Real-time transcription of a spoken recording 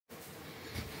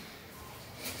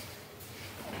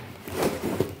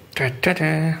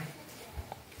Ta-da-da.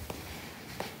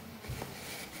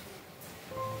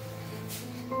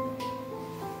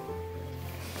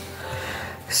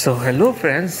 So hello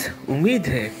friends, उम्मीद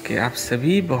है कि आप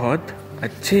सभी बहुत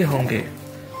अच्छे होंगे।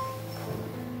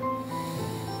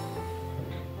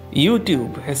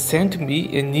 YouTube has sent me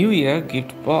a New Year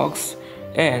gift box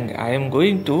and I am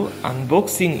going to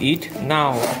unboxing it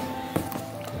now.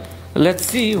 Let's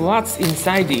see what's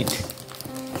inside it.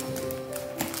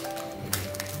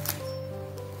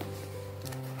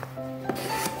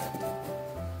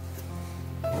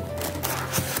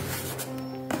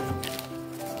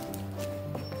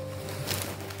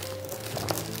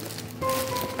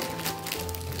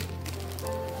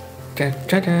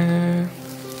 Ta-da!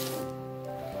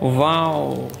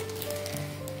 Wow!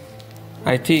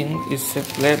 I think it's a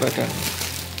play button.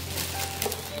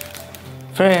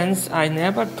 Friends, I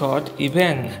never thought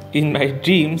even in my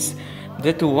dreams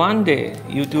that one day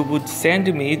YouTube would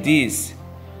send me this.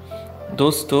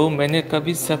 दोस्तों, मैंने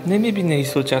कभी सपने में भी नहीं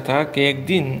सोचा था कि एक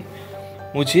दिन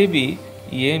मुझे भी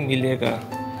ये मिलेगा,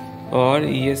 और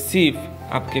ये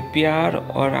सिर्फ आपके प्यार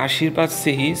और आशीर्वाद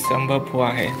से ही संभव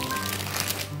हुआ है।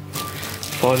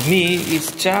 For me, it's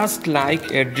just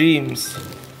like a dreams.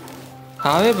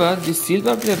 However, the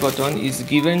silver play button is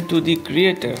given to the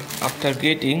creator after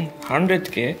getting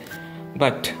 100k,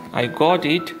 but I got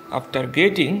it after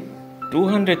getting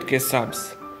 200k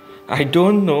subs. I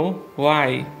don't know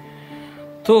why.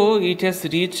 Though it has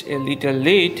reached a little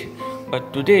late,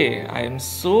 but today I am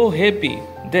so happy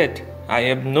that I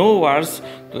have no words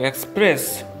to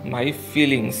express my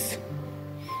feelings.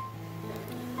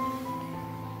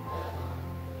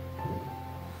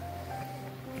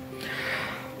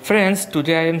 Friends,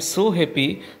 today I am so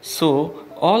happy. So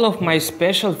all of my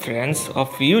special friends of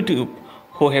YouTube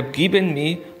who have given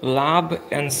me love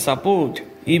and support,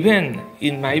 even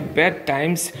in my bad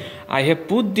times, I have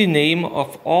put the name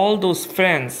of all those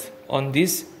friends on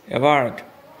this award.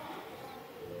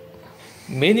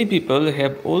 Many people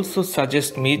have also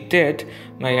suggested me that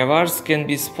my awards can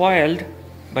be spoiled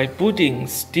by putting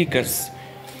stickers.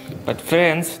 But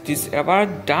friends, this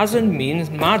award doesn't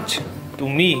mean much to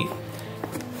me.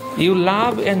 Your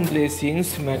love and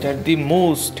blessings matter the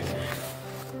most.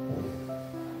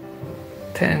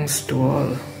 Thanks to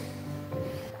all.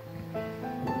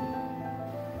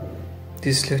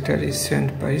 This letter is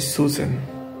sent by Susan,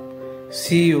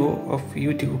 CEO of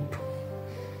YouTube.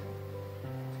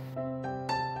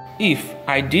 If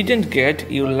I didn't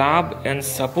get your love and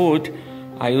support,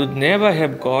 I would never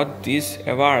have got this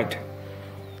award.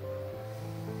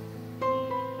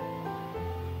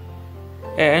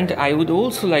 And I would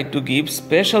also like to give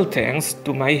special thanks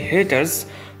to my haters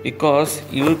because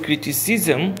your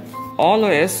criticism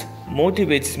always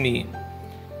motivates me.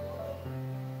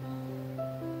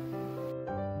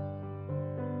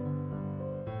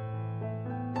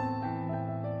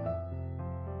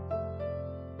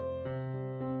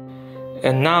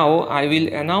 And now I will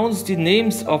announce the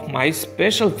names of my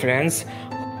special friends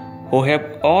who have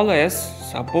always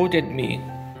supported me.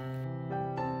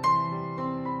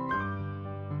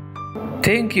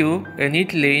 Thank you,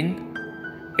 Anit Lane,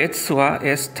 Etswa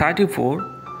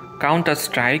S34,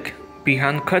 Counter-Strike,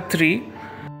 Bihan Khatri,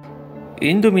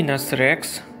 Indominus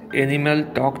Rex, Animal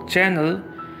Talk Channel,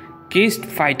 Caged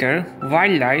Fighter,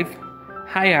 Wildlife,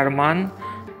 Hi Arman,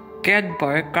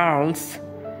 Catboy Carls,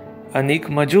 Anik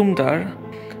Majumdar,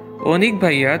 Onik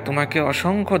Bhaiya, তোমাকে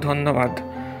অসংখ্য ধন্যবাদ,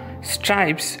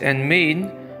 Stripes and Main,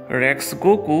 Rex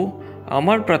Goku,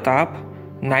 Amar Pratap,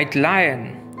 Night Lion,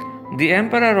 The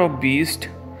Emperor of Beast,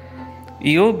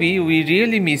 EOB, we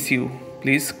really miss you.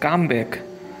 Please come back.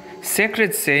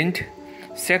 Sacred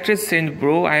Saint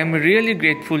bro, I am really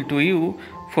grateful to you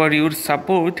for your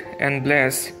support and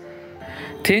bless.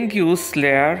 Thank you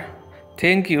Slayer.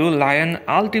 Thank you Lion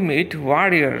Ultimate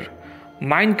Warrior,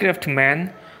 Minecraft Man,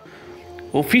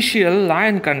 Official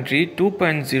Lion Country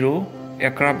 2.0,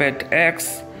 Acrobat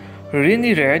X,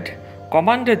 Rini Red,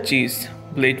 Commander Cheese,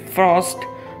 Blade Frost,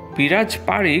 Biraj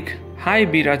Parikh, Hi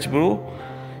Biraj bro,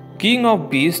 King of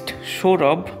Beast,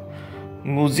 Shorab,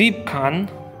 Mujib Khan,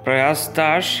 Prayas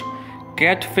Dash,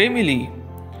 Cat Family,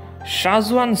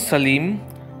 Shazwan Salim,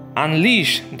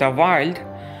 Unleash the Wild,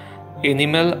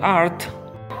 Animal Earth,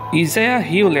 Isaiah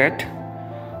Hewlett,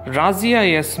 Razia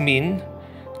Yasmin,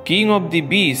 King of the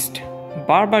Beast,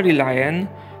 Barbary Lion,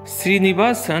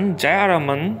 Srinivasan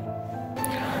Jayaraman,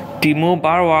 Timo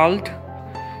Barwald.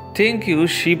 Thank you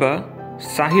Shiva,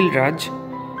 Sahil Raj,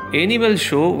 Animal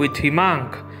Show with Himang,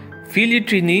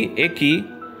 Filitrini Eki,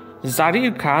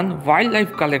 Zarir Khan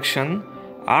Wildlife Collection,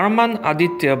 Arman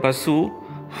Aditya Basu,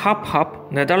 Hap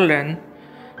Hap Netherlands,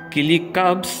 Kili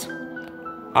Cubs,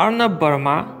 Arnab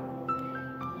Burma,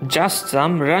 Just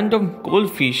some random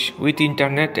goldfish with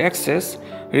internet access.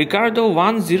 Ricardo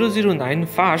 1009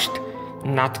 Fast,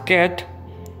 Nutcat,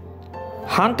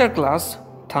 Hunter Class,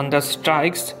 Thunder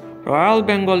Strikes, Royal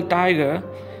Bengal Tiger,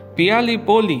 Piali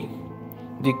Poli,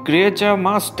 the Creature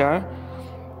Master,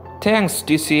 Thanks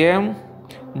TCM,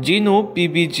 Gino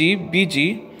PBG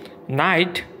BG,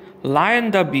 Knight,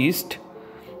 Lion the Beast,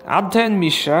 Adhan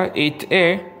Mishra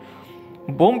 8A,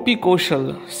 Bompi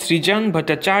Koshal, Srijan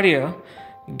Bhattacharya,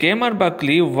 Gamer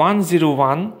Buckley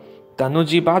 101,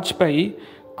 Tanuji Bajpai,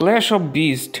 Clash of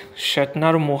Beast,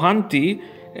 Shatnar Mohanty,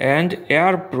 and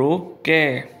Air Pro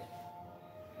K.